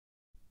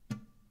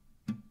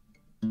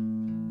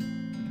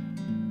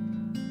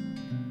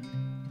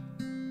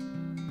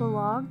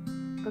belong,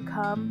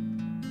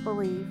 become,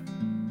 believe.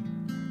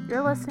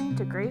 You're listening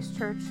to Grace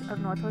Church of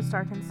Northwest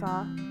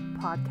Arkansas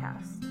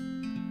podcast.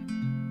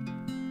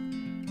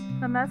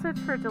 The message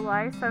for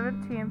July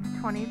 17th,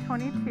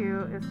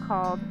 2022 is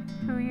called,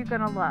 Who You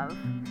Gonna Love?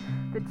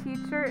 The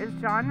teacher is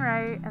John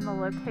Ray, and the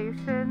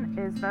location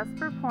is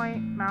Vesper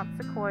Point,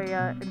 Mount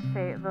Sequoia in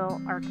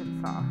Fayetteville,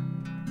 Arkansas.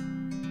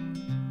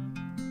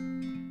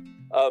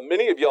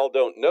 Many of y'all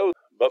don't know,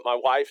 but my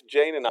wife,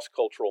 Jane, and I's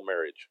cultural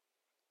marriage.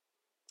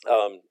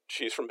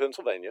 She's from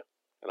Pennsylvania,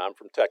 and I'm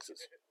from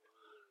Texas.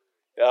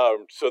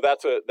 So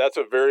that's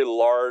a very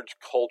large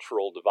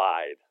cultural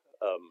divide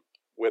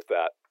with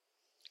that.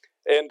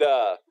 And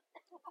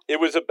it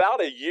was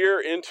about a year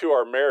into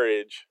our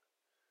marriage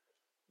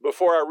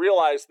before I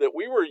realized that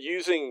we were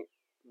using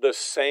the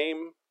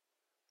same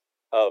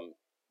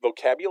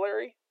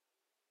vocabulary,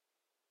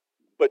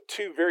 but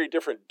two very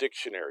different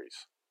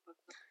dictionaries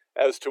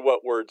as to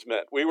what words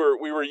meant. We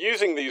were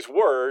using these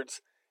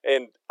words,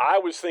 and I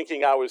was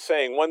thinking I was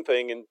saying one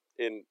thing,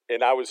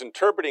 and I was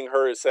interpreting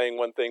her as saying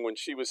one thing when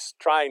she was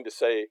trying to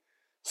say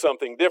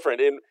something different.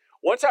 And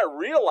once I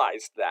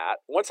realized that,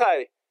 once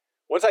I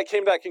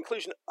came to that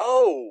conclusion,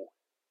 oh,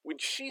 when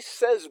she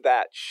says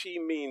that, she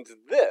means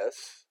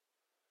this,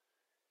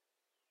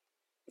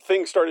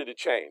 things started to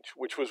change,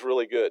 which was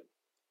really good.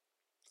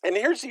 And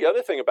here's the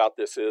other thing about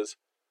this is,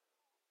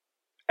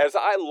 as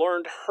I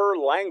learned her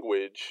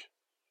language,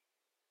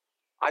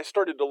 I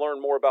started to learn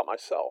more about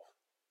myself.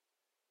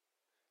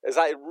 As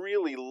I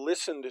really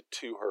listened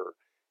to her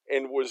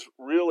and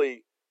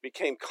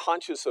became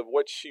conscious of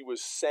what she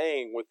was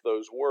saying with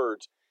those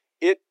words,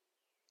 it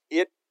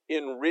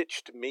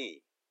enriched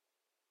me.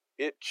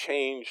 It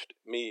changed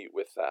me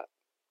with that.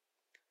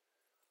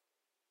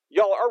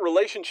 Y'all, our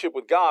relationship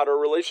with God, our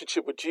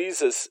relationship with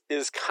Jesus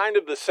is kind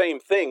of the same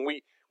thing.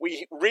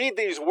 We read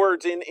these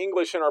words in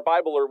English in our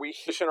Bible, or we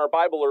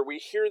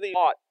hear the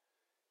thought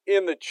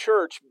in the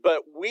church,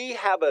 but we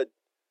have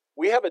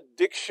a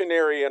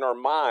dictionary in our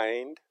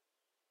mind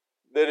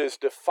that is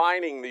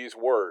defining these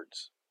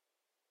words.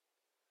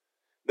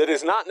 That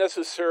is not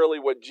necessarily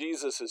what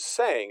Jesus is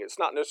saying. It's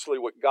not necessarily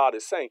what God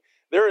is saying.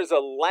 There is a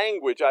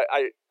language.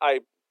 I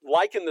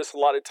liken this a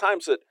lot of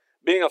times, that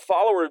being a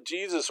follower of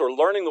Jesus or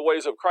learning the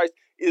ways of Christ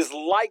is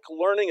like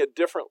learning a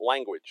different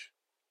language.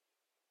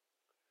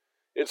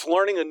 It's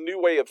learning a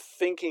new way of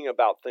thinking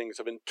about things,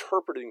 of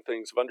interpreting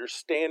things, of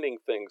understanding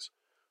things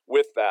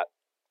with that.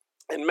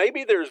 And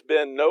maybe there's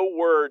been no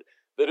word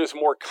that is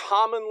more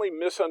commonly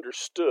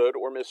misunderstood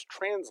or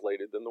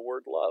mistranslated than the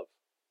word love.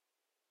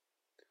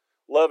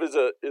 Love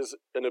is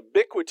an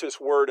ubiquitous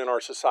word in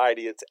our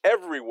society. It's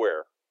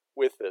everywhere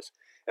with this.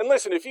 And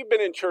listen, if you've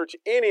been in church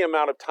any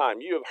amount of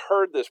time, you have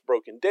heard this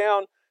broken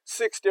down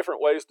 6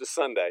 different ways to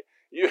Sunday.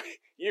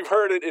 You've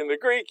heard it in the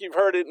Greek, you've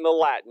heard it in the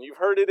Latin, you've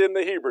heard it in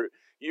the Hebrew,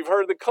 you've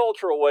heard the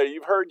cultural way,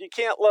 you've heard you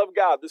can't love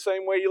God the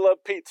same way you love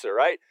pizza,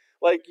 right?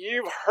 Like,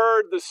 you've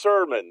heard the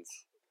sermons.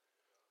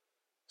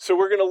 So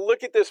we're going to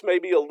look at this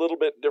maybe a little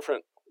bit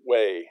different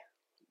way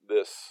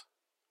this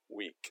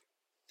week.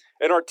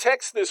 And our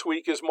text this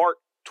week is Mark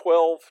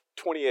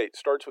 12:28.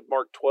 Starts with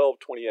Mark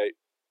 12:28.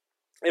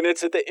 And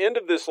it's at the end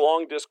of this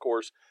long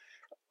discourse,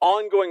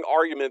 ongoing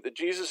argument that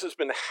Jesus has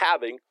been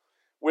having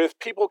with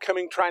people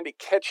coming trying to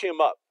catch him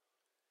up.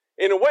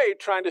 In a way,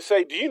 trying to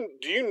say, do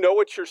you know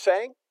what you're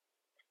saying?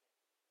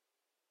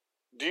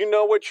 Do you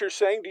know what you're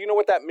saying? Do you know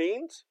what that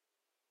means?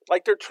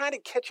 Like, they're trying to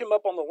catch him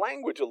up on the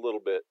language a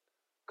little bit,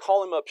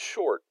 call him up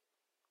short.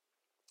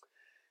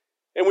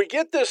 And we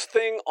get this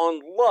thing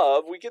on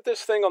love, we get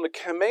this thing on the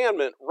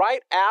commandment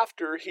right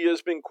after he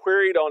has been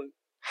queried on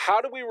how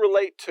do we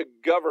relate to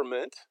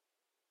government,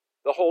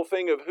 the whole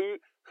thing of who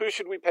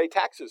should we pay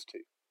taxes to?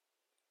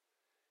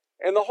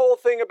 And the whole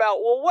thing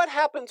about, well, what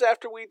happens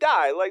after we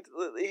die? Like,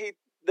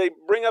 they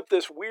bring up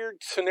this weird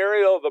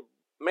scenario of a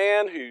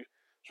man whose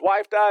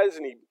wife dies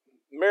and he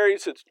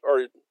marries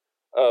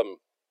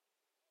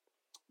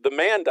the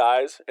man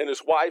dies and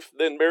his wife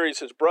then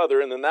marries his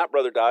brother, and then that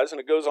brother dies, and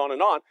it goes on.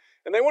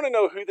 And they want to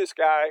know who this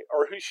guy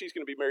or who she's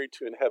going to be married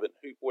to in heaven.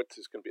 What's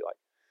this going to be like?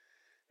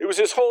 It was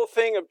this whole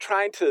thing of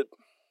trying to,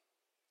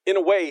 in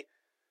a way,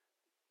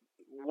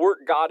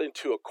 work God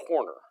into a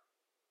corner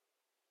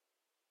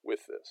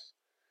with this.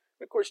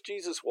 And of course,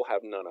 Jesus will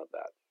have none of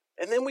that.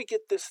 And then we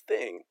get this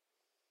thing.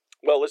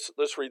 Well,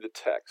 let's read the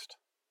text.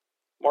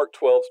 Mark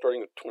 12,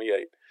 starting at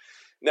 28.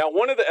 Now,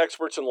 one of the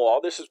experts in law,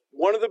 this is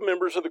one of the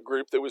members of the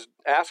group that was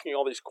asking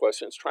all these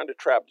questions, trying to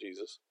trap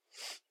Jesus,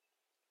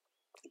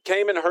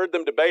 came and heard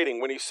them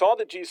debating. When he saw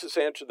that Jesus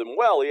answered them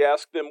well, he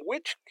asked him,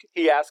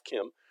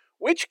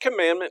 which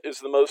commandment is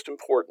the most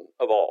important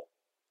of all?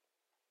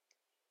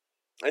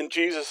 And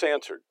Jesus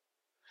answered,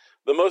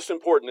 the most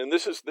important, and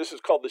this is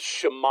called the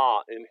Shema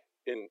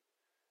in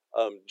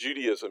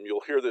Judaism.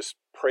 You'll hear this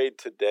prayed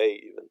today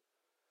even.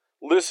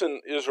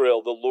 Listen,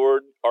 Israel, the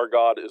Lord our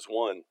God is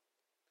one.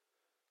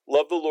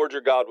 Love the Lord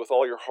your God with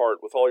all your heart,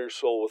 with all your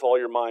soul, with all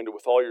your mind, and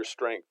with all your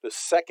strength. The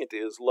second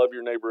is love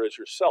your neighbor as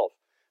yourself.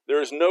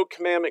 There is no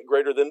commandment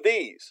greater than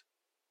these.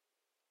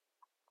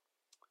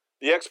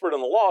 The expert in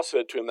the law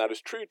said to him, "That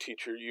is true,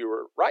 teacher. You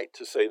are right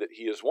to say that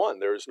he is one.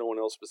 There is no one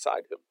else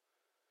beside him.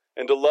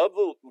 And to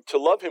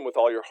love him with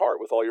all your heart,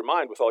 with all your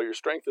mind, with all your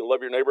strength, and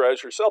love your neighbor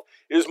as yourself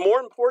is more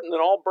important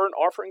than all burnt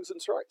offerings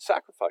and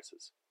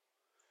sacrifices."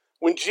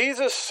 When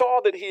Jesus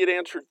saw that he had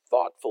answered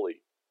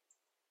thoughtfully,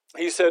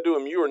 he said to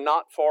him, "You are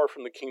not far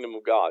from the kingdom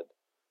of God."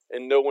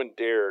 And no one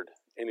dared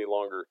any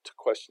longer to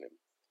question him.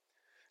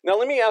 Now,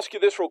 let me ask you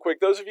this real quick.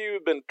 Those of you who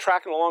have been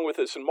tracking along with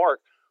us in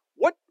Mark,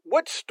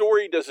 what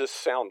story does this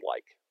sound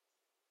like?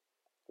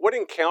 What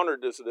encounter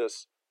does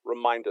this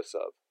remind us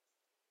of?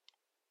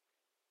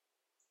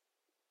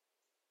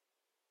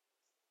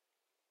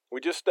 We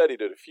just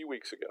studied it a few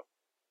weeks ago.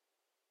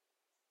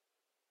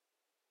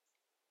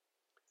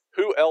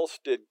 Who else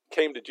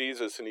came to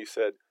Jesus and he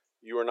said,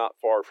 "You are not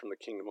far from the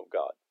kingdom of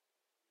God"?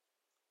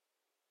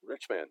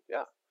 Rich man,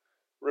 yeah.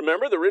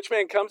 Remember, the rich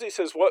man comes, he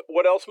says,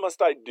 what else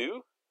must I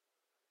do?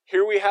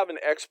 Here we have an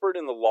expert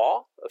in the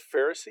law, a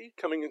Pharisee,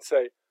 coming and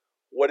say,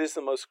 what is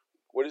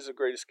the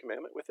greatest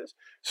commandment with this?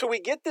 So we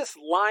get this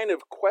line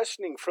of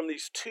questioning from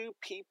these two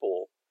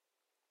people.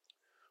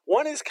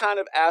 One is kind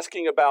of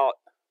asking about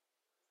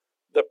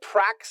the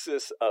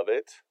praxis of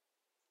it,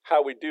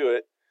 how we do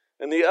it,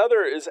 and the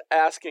other is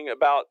asking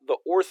about the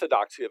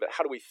orthodoxy of it.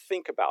 How do we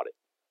think about it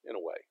in a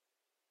way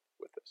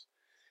with this?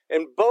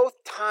 And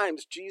both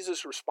times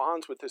Jesus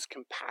responds with this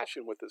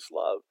compassion, with this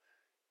love.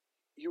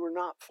 You are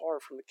not far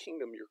from the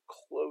kingdom. You're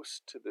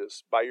close to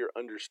this by your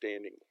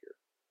understanding here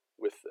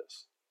with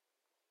this.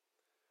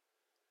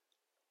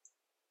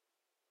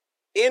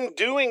 In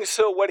doing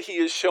so, what he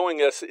is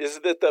showing us is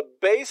that the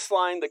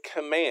baseline, the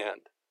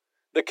command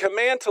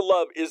to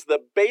love is the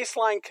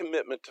baseline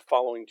commitment to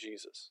following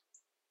Jesus.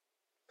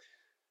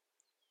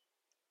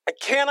 I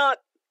cannot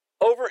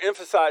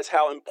overemphasize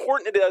how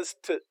important it is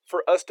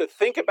for us to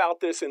think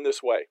about this in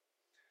this way.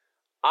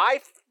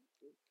 I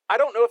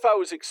don't know if I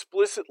was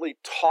explicitly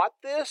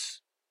taught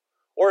this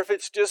or if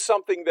it's just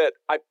something that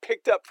I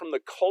picked up from the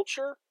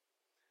culture.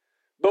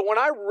 But when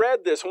I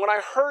read this and when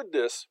I heard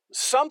this,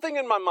 something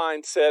in my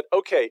mind said,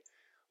 okay,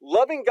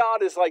 loving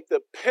God is like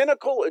the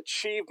pinnacle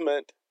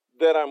achievement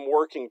that I'm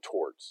working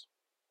towards.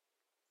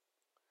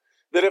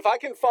 That if I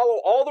can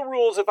follow all the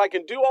rules, if I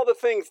can do all the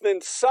things,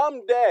 then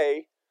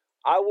someday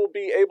I will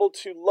be able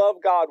to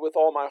love God with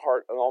all my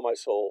heart and all my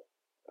soul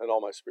and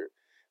all my spirit.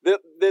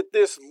 That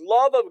this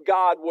love of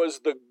God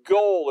was the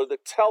goal or the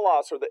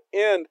telos or the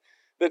end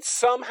that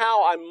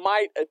somehow I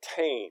might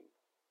attain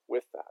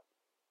with that.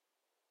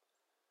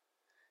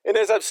 And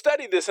as I've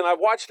studied this and I've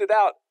watched it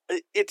out,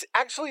 it's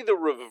actually the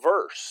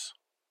reverse.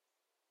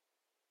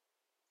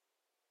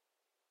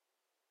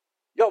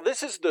 Y'all,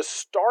 this is the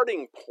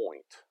starting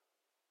point.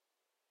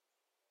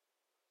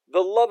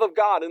 The love of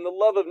God and the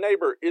love of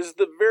neighbor is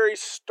the very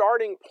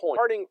starting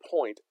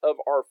point of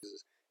our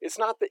business. It's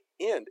not the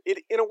end.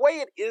 In a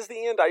way, it is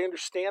the end. I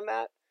understand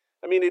that.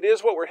 I mean, it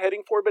is what we're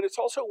heading for, but it's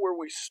also where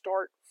we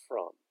start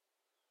from.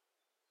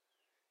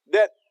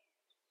 That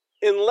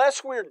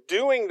unless we're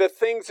doing the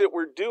things that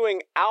we're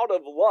doing out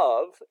of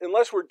love,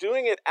 unless we're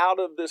doing it out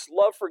of this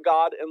love for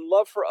God and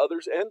love for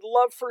others and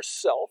love for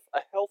self,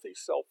 a healthy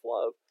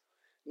self-love,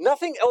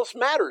 nothing else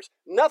matters.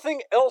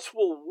 Nothing else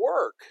will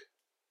work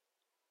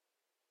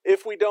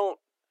if we don't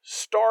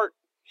start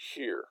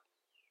here.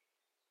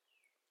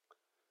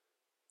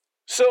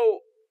 So,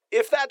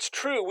 if that's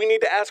true, we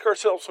need to ask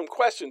ourselves some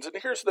questions. And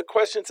here's the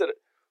questions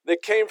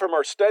that came from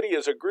our study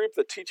as a group,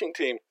 the teaching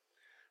team.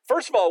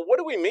 First of all, what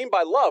do we mean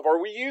by love? Are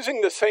we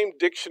using the same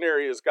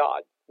dictionary as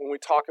God when we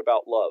talk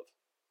about love?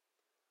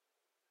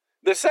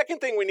 The second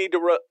thing we need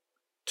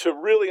to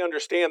really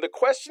understand, the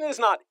question is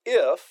not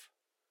if,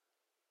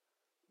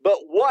 but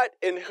what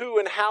and who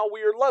and how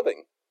we are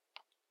loving.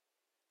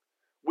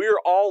 We are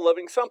all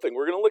loving something.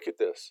 We're going to look at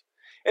this.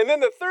 And then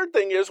the third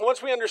thing is,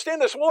 once we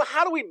understand this, well,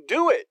 how do we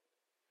do it?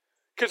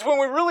 Because when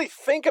we really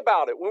think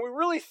about it, when we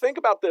really think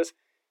about this,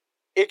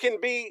 it can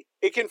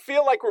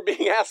feel like we're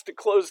being asked to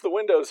close the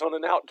windows on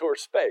an outdoor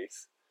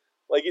space.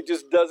 Like it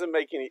just doesn't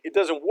it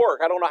doesn't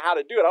work. I don't know how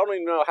to do it. I don't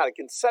even know how to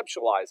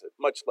conceptualize it,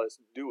 much less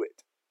do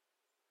it.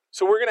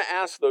 So we're going to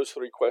ask those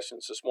three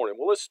questions this morning.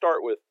 Well, let's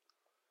start with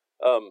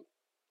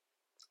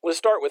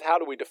how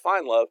do we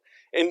define love,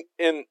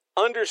 and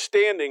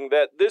understanding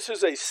that this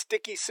is a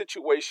sticky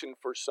situation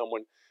for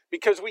someone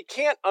because we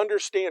can't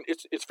understand.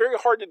 It's very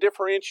hard to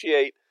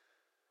differentiate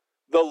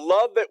the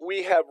love that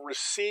we have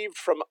received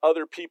from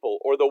other people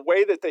or the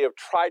way that they have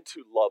tried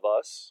to love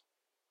us,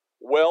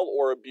 well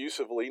or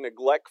abusively,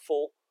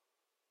 neglectful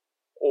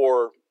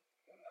or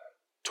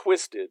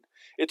twisted.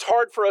 It's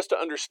hard for us to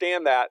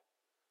understand that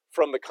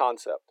from the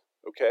concept,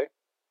 okay?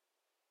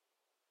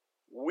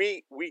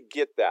 We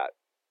get that.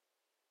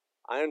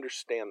 I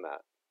understand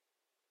that.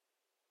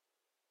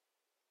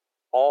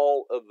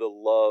 All of the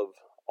love,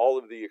 all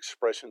of the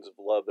expressions of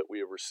love that we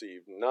have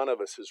received, none of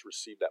us has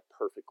received that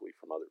perfectly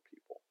from other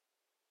people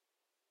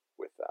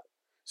with that.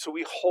 So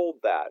we hold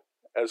that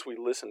as we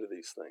listen to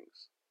these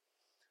things.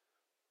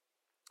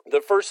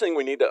 The first thing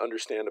we need to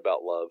understand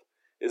about love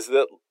is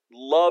that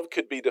love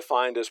could be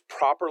defined as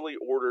properly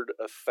ordered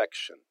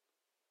affection.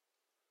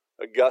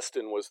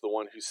 Augustine was the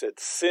one who said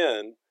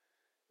sin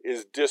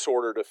is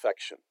disordered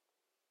affection.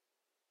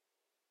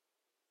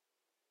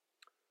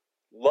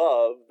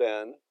 Love,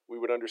 then, we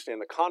would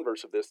understand the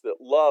converse of this, that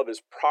love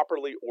is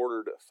properly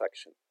ordered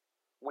affection.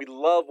 We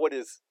love what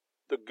is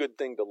the good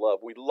thing to love.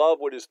 We love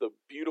what is the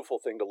beautiful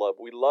thing to love.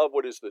 We love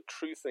what is the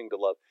true thing to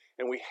love.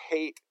 And we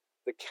hate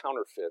the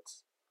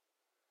counterfeits.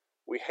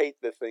 We hate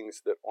the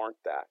things that aren't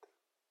that.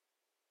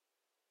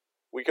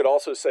 We could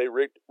also say,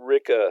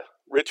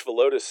 Rich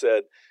Villodas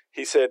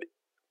said,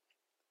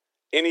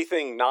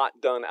 anything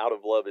not done out of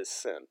love is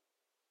sin.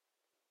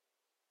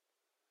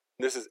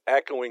 This is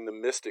echoing the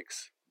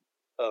mystics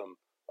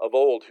of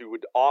old who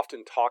would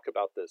often talk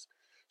about this.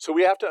 So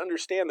we have to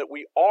understand that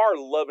we are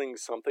loving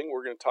something.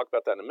 We're going to talk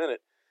about that in a minute.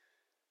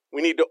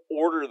 We need to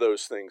order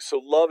those things. So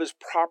love is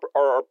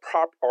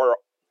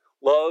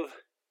love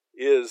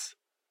is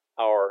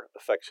our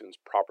affections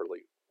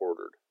properly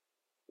ordered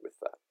with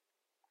that.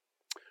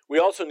 We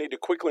also need to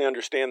quickly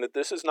understand that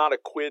this is not a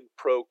quid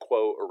pro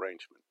quo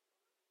arrangement.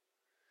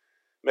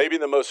 Maybe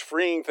the most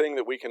freeing thing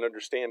that we can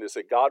understand is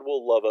that God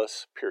will love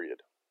us,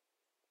 period.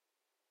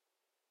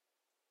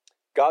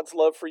 God's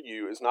love for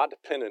you is not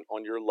dependent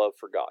on your love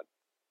for God.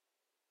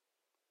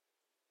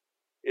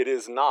 It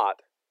is not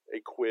a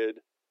quid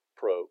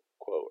pro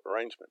quo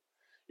arrangement.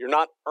 You're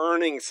not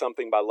earning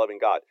something by loving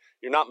God.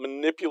 You're not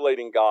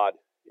manipulating God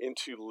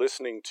into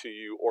listening to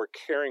you or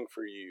caring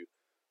for you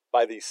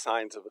by these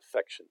signs of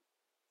affection.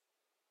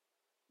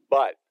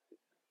 But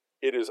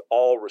it is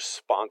all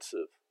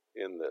responsive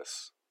in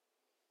this.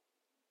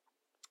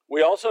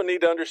 We also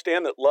need to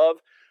understand that love,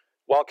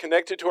 while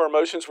connected to our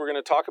emotions, we're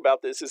going to talk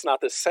about this, is not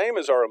the same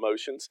as our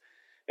emotions,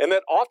 and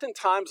that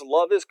oftentimes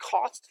love is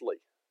costly.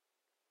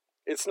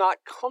 It's not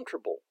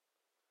comfortable.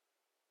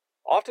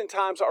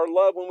 Oftentimes our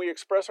love, when we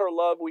express our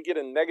love, we get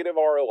a negative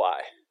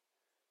ROI.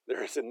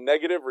 There is a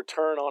negative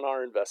return on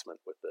our investment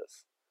with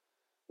this.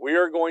 We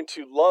are going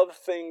to love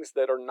things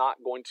that are not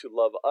going to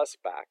love us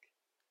back.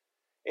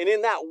 And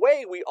in that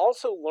way, we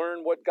also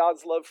learn what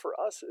God's love for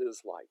us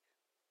is like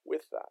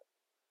with that.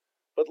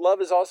 But love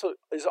is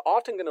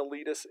often going to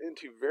lead us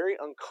into very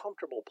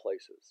uncomfortable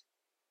places.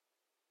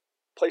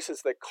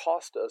 Places that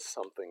cost us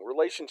something,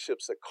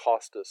 relationships that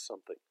cost us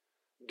something,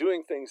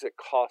 doing things that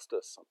cost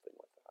us something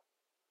like that.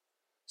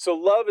 So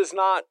love is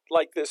not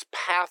like this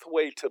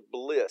pathway to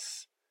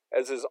bliss,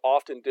 as is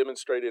often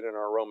demonstrated in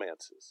our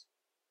romances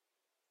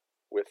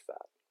with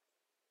that.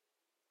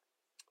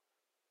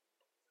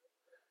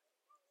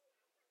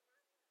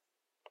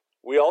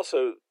 We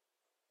also,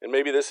 and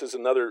maybe this is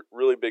another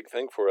really big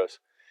thing for us,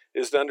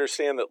 is to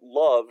understand that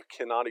love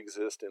cannot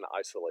exist in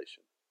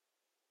isolation.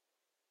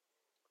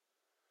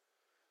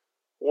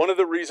 One of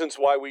the reasons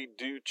why we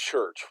do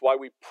church, why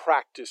we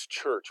practice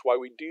church, why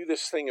we do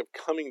this thing of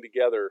coming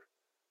together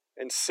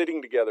and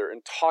sitting together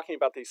and talking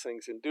about these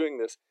things and doing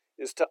this,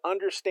 is to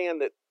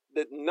understand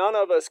that none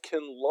of us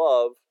can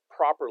love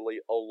properly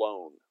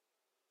alone.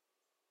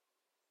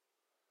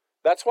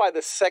 That's why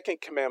the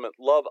second commandment,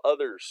 love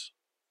others,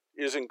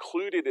 is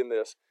included in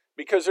this,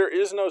 because there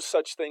is no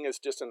such thing as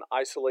just an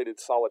isolated,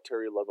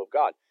 solitary love of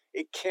God.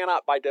 It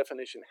cannot, by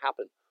definition,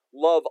 happen.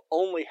 Love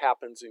only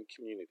happens in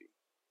community.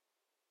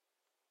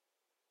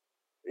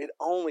 It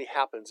only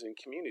happens in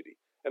community.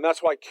 And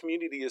that's why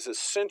community is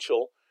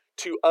essential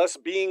to us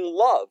being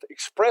love,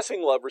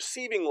 expressing love,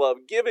 receiving love,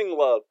 giving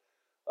love,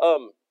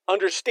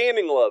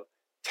 understanding love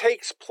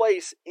takes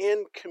place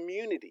in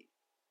community.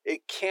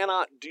 It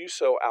cannot do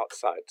so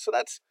outside. So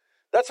that's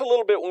a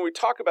little bit when we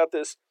talk about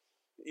this.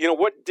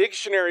 What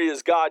dictionary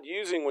is God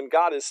using when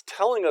God is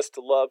telling us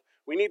to love?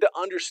 We need to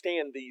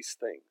understand these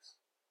things.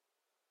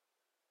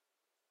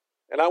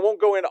 And I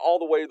won't go into all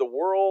the way the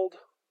world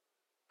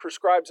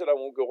prescribes it. I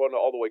won't go into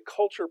all the way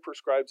culture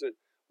prescribes it.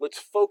 Let's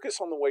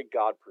focus on the way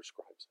God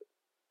prescribes it.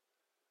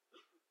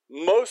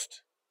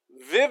 Most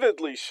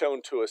vividly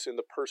shown to us in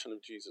the person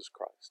of Jesus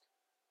Christ.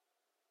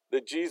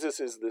 That Jesus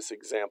is this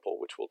example,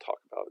 which we'll talk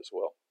about as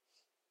well.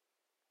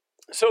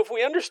 So if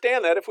we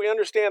understand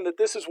that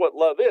this is what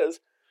love is,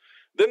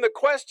 then the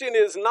question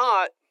is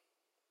not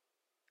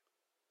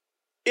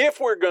if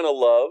we're going to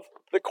love.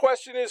 The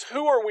question is,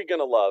 who are we going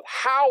to love?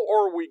 How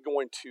are we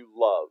going to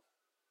love?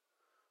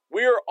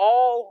 We are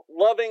all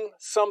loving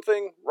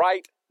something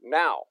right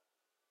now.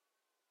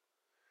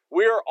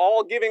 We are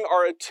all giving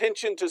our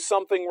attention to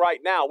something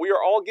right now. We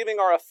are all giving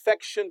our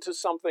affection to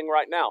something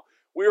right now.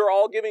 We are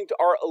all giving to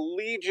our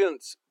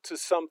allegiance to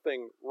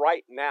something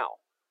right now.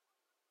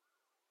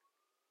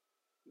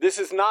 This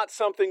is not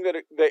something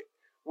that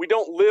we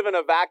don't live in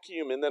a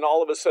vacuum and then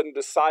all of a sudden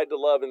decide to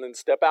love and then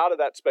step out of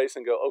that space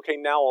and go, okay,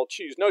 now I'll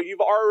choose. No, you've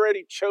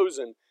already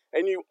chosen,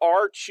 and you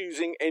are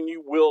choosing, and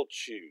you will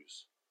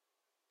choose.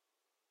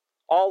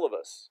 All of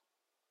us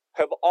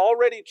have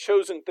already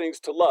chosen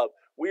things to love.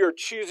 We are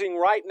choosing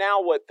right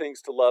now what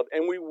things to love,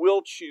 and we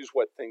will choose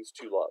what things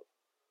to love.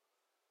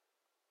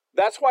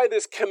 That's why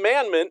this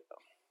commandment,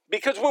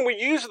 because when we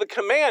use the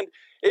command,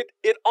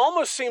 it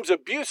almost seems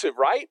abusive,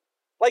 right?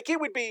 Like it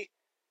would be,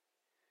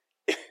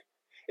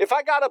 if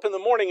I got up in the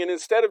morning and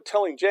instead of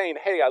telling Jane,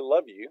 hey, I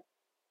love you,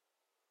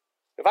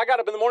 If I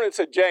got up in the morning and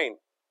said, Jane,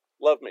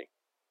 love me.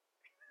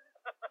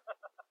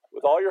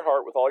 With all your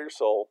heart, with all your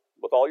soul,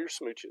 with all your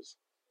smooches,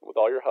 with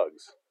all your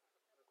hugs.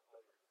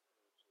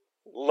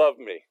 Love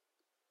me.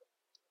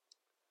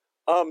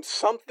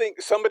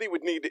 Somebody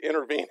would need to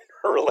intervene in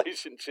her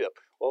relationship.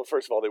 Well,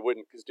 first of all, they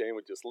wouldn't, because Jane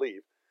would just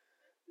leave.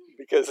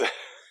 Because,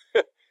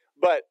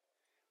 but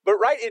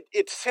right,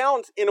 it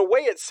sounds, in a way,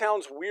 it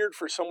sounds weird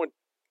for someone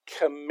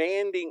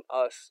commanding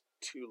us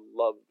to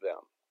love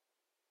them.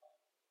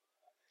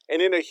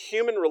 And in a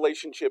human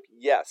relationship,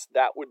 yes,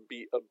 that would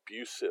be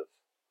abusive.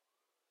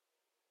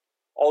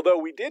 Although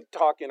we did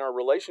talk in our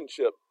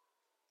relationship,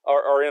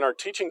 or in our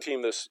teaching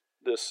team this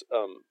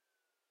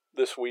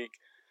week,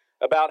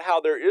 about how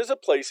there is a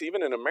place,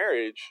 even in a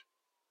marriage,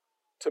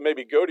 to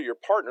maybe go to your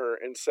partner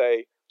and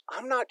say,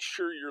 I'm not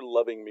sure you're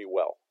loving me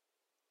well.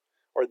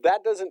 Or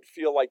that doesn't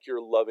feel like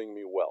you're loving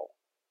me well.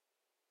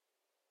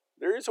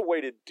 There is a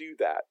way to do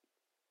that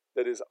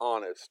is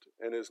honest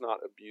and is not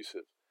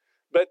abusive.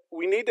 But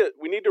we need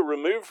to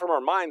remove from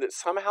our mind that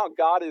somehow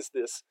God is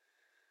this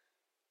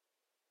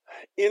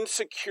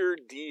insecure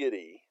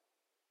deity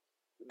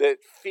that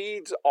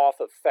feeds off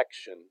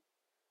affection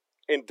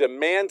and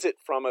demands it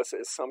from us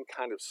as some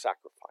kind of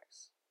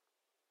sacrifice.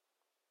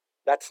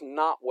 That's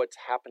not what's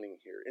happening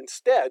here.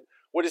 Instead,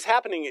 what is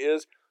happening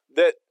is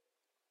that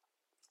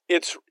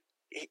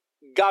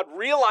God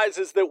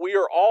realizes that we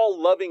are all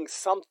loving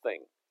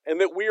something and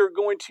that we are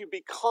going to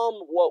become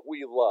what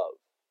we love.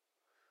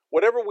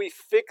 Whatever we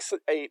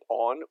fixate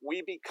on,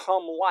 we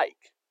become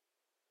like.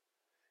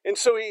 And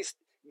so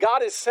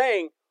God is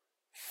saying,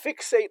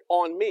 fixate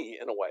on me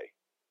in a way.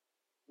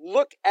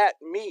 Look at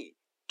me.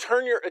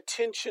 Turn your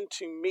attention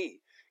to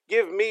me.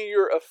 Give me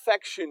your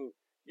affection,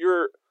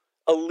 your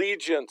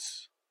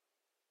allegiance.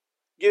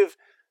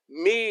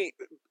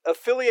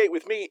 Affiliate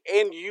with me,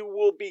 and you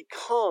will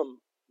become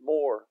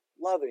more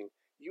loving.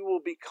 You will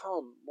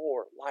become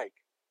more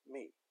like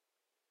me.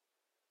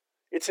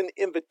 It's an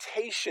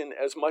invitation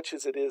as much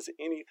as it is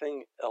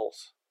anything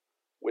else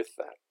with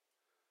that.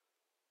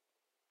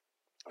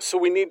 So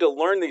we need to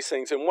learn these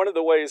things. And one of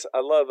the ways I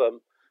love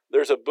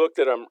there's a book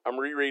that I'm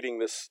rereading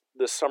this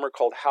summer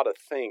called How to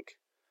Think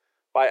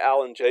by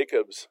Alan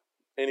Jacobs.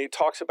 And he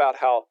talks about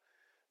how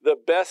the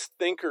best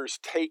thinkers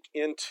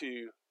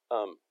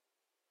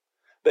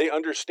they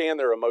understand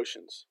their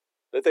emotions.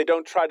 That they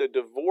don't try to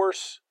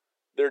divorce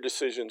their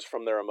decisions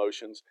from their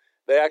emotions.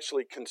 They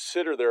actually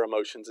consider their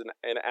emotions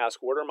and ask,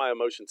 what are my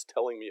emotions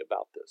telling me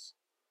about this?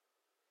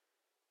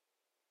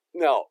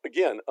 Now,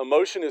 again,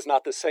 emotion is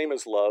not the same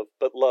as love,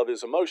 but love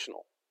is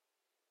emotional.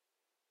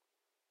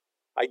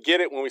 I get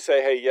it when we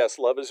say, hey, yes,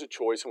 love is a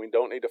choice and we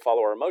don't need to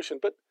follow our emotion.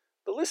 But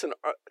listen,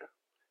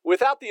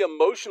 without the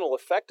emotional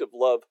effect of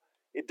love,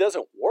 it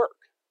doesn't work.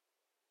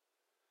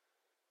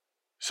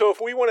 So if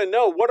we want to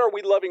know, what are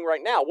we loving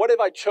right now? What have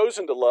I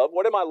chosen to love?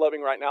 What am I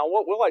loving right now?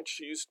 What will I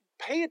choose?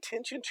 Pay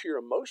attention to your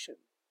emotion.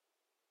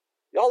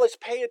 Y'all, let's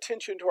pay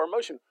attention to our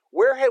emotion.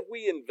 Where have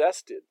we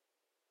invested?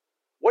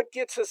 What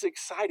gets us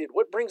excited?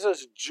 What brings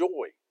us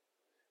joy?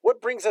 What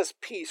brings us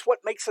peace? What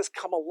makes us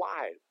come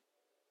alive?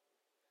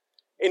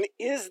 And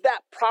is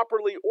that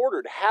properly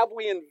ordered? Have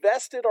we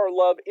invested our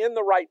love in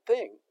the right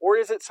thing? Or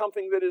is it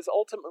something that is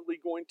ultimately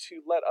going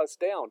to let us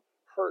down,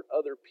 hurt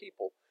other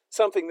people?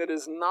 Something that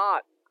is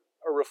not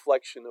a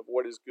reflection of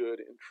what is good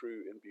and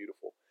true and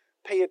beautiful.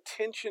 Pay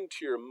attention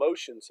to your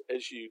emotions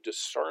as you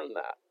discern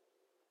that.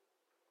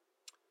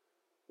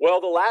 Well,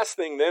 the last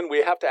thing then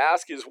we have to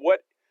ask is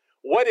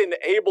what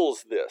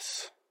enables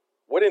this?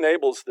 What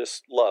enables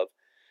this love?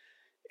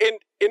 And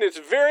it's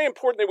very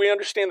important that we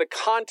understand the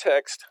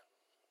context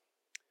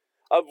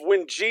of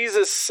when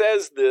Jesus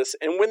says this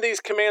and when these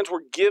commands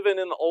were given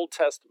in the Old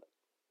Testament.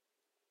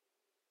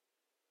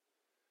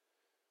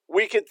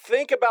 We could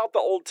think about the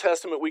Old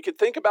Testament, we could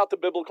think about the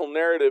biblical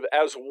narrative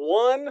as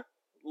one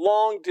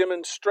long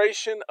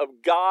demonstration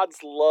of God's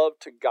love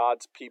to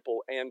God's people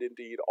and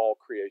indeed all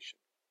creation.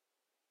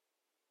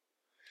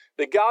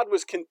 That God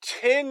was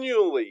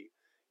continually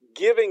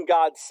giving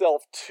God's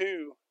self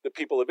to the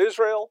people of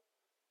Israel,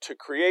 to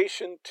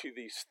creation, to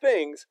these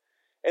things,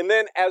 and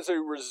then as a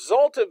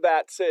result of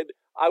that said,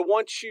 I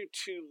want you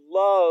to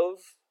love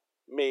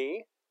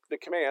me, the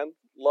command,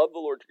 love the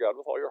Lord your God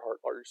with all your heart,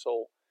 all your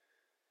soul,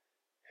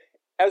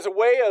 as a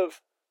way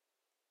of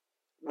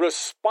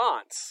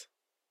response,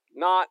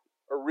 not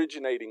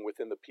originating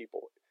within the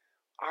people.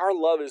 Our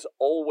love is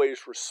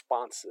always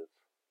responsive.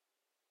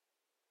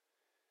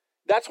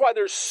 That's why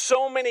there's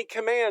so many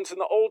commands in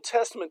the Old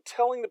Testament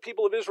telling the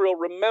people of Israel,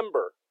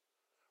 remember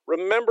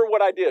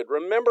what I did.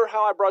 Remember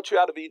how I brought you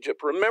out of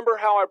Egypt. Remember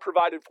how I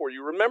provided for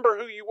you. Remember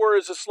who you were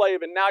as a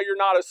slave and now you're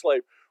not a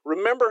slave.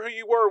 Remember who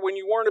you were when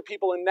you weren't a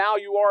people and now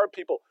you are a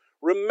people.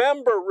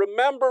 Remember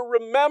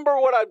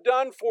what I've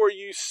done for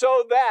you,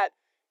 so that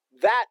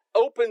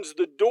opens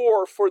the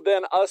door for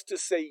then us to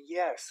say,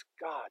 yes,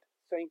 God,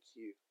 thank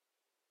you.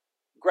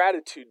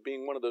 Gratitude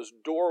being one of those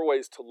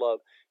doorways to love.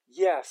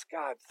 Yes,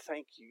 God,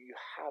 thank you. You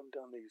have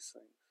done these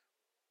things.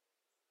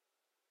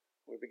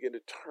 We begin to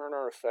turn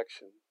our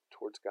affection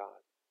towards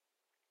God.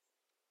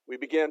 We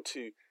begin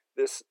to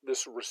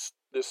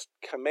this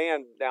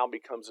command now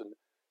becomes an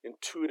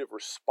intuitive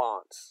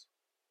response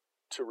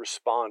to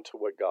respond to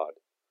what God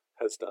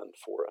has done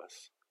for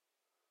us.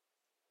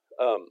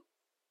 I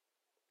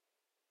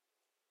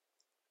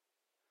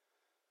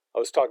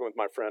was talking with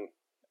my friend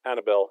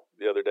Annabelle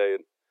the other day,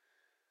 and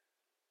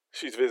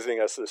she's visiting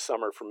us this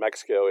summer from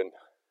Mexico, and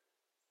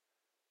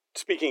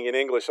speaking in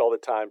English all the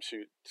time,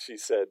 she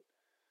said,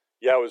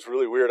 yeah, it was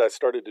really weird. I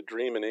started to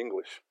dream in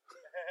English.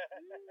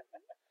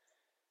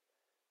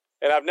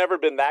 And I've never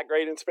been that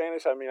great in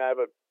Spanish. I mean, I have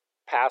a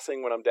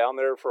passing when I'm down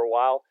there for a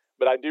while,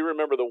 but I do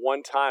remember the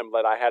one time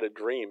that I had a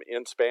dream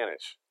in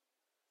Spanish.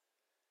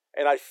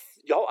 And I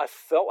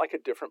felt like a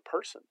different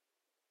person.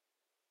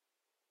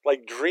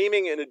 Like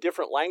dreaming in a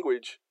different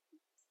language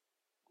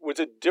was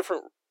a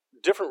different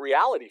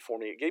reality for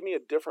me. It gave me a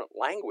different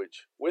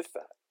language with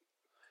that.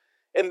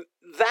 And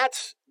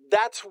that's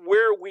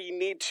where we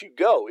need to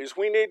go, is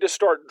we need to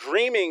start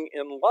dreaming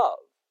in love.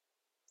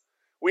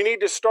 We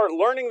need to start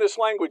learning this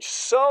language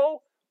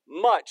so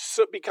much,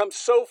 so become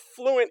so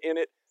fluent in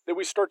it, that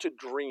we start to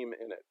dream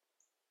in it.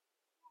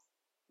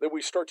 That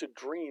we start to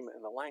dream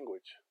in the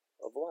language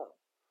of love.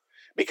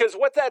 Because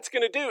what that's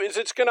going to do is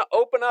it's going to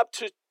open up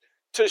to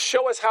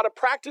show us how to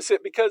practice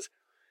it, because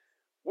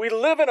we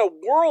live in a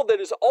world that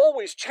is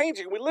always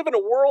changing. We live in a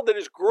world that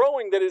is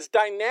growing, that is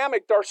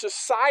dynamic. Our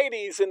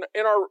societies and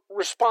our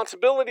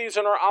responsibilities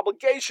and our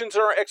obligations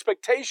and our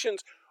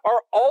expectations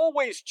are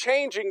always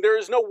changing. There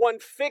is no one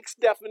fixed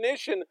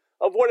definition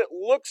of what it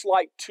looks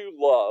like to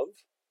love.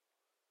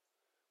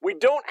 We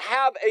don't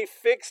have a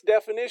fixed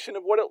definition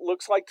of what it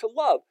looks like to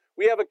love.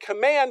 We have a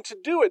command to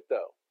do it,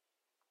 though.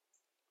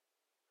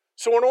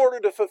 So in order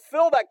to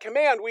fulfill that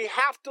command, we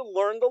have to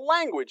learn the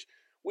language.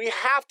 We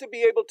have to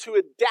be able to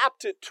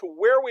adapt it to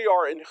where we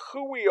are and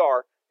who we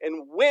are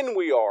and when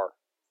we are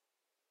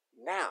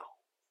now.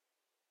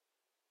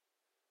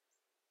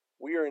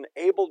 We are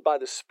enabled by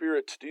the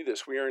Spirit to do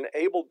this. We are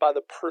enabled by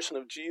the person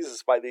of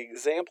Jesus, by the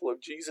example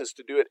of Jesus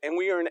to do it. And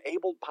we are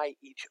enabled by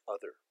each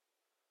other.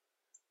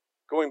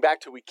 Going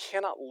back to we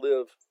cannot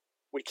love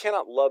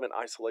in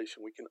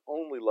isolation. We can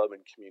only love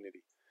in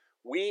community.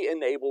 We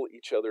enable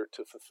each other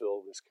to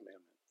fulfill this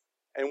commandment.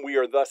 And we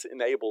are thus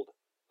enabled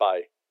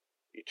by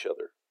each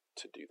other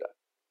to do that.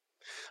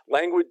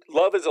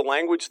 Love is a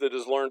language that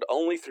is learned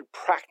only through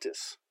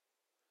practice,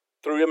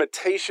 through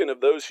imitation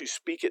of those who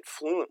speak it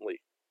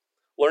fluently,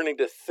 learning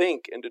to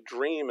think and to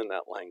dream in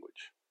that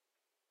language.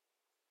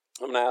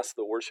 I'm going to ask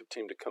the worship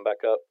team to come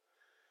back up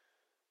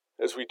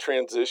as we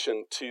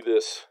transition to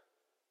this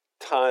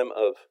time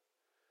of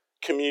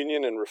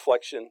communion and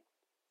reflection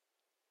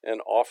and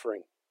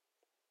offering.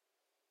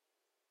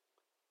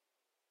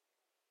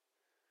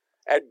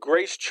 At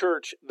Grace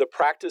Church,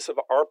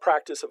 our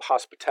practice of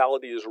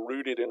hospitality is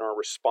rooted in our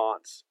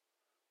response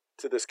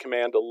to this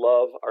command to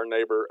love our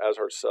neighbor as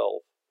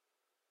ourselves.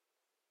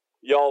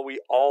 Y'all, we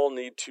all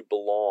need to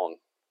belong.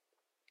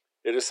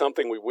 It is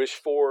something we wish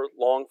for,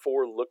 long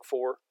for, look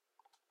for.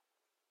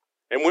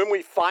 And when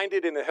we find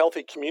it in a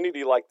healthy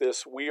community like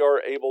this, we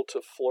are able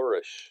to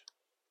flourish.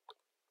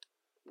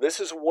 This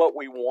is what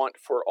we want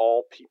for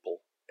all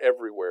people,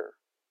 everywhere.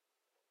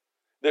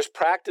 This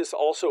practice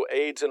also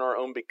aids in our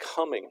own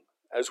becoming.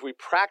 As we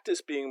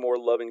practice being more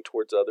loving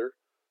towards others,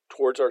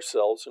 towards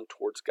ourselves, and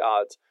towards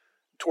God,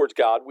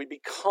 we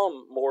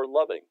become more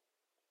loving.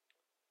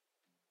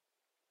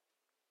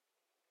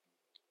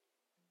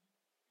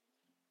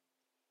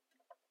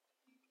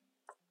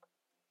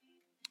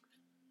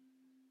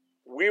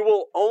 We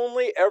will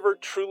only ever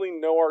truly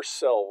know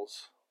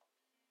ourselves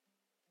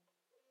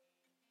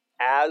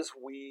as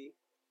we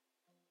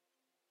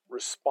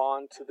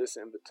respond to this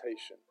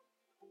invitation.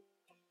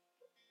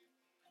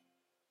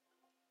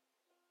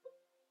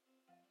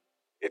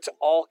 It's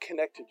all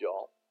connected,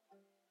 y'all.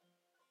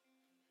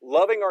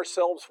 Loving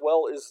ourselves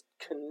well is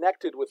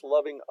connected with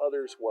loving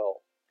others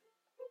well.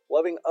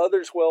 Loving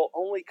others well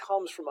only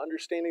comes from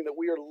understanding that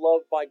we are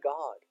loved by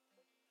God.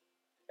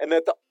 And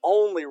that the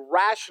only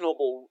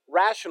rational,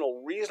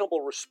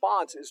 reasonable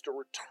response is to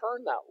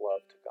return that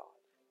love to God.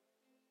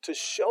 To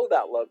show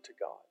that love to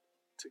God.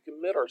 To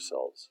commit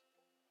ourselves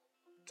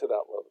to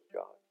that love of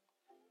God.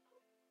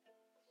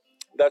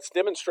 That's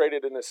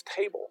demonstrated in this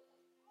table.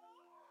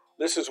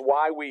 This is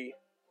why we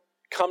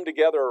come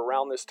together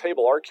around this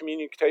table. Our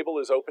communion table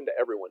is open to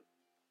everyone.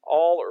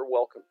 All are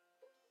welcome.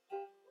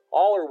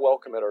 All are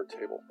welcome at our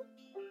table.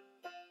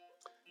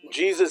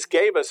 Jesus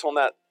gave us on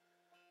that,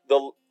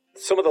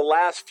 some of the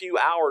last few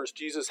hours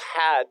Jesus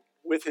had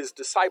with his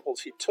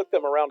disciples. He took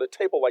them around a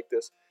table like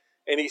this,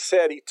 and he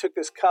took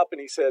this cup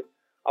and he said,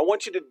 I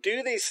want you to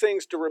do these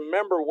things to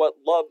remember what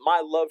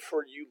my love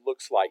for you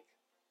looks like.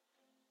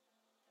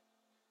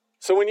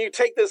 So when you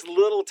take this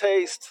little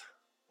taste,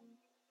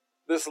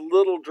 this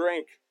little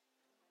drink,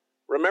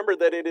 remember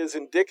that it is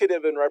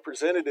indicative and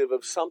representative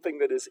of something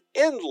that is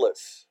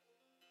endless,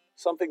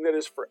 something that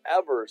is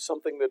forever,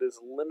 something that is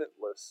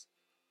limitless.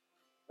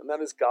 And that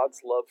is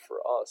God's love for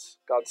us,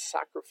 God's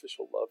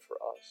sacrificial love for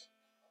us.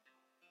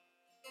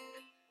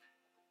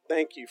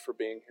 Thank you for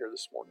being here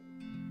this morning.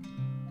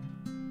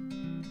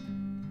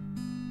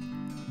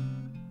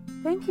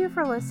 Thank you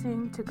for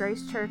listening to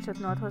Grace Church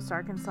of Northwest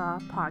Arkansas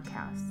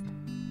podcast.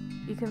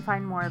 You can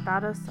find more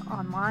about us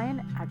online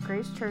at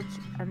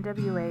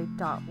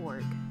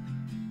gracechurchnwa.org.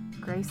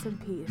 Grace and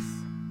peace.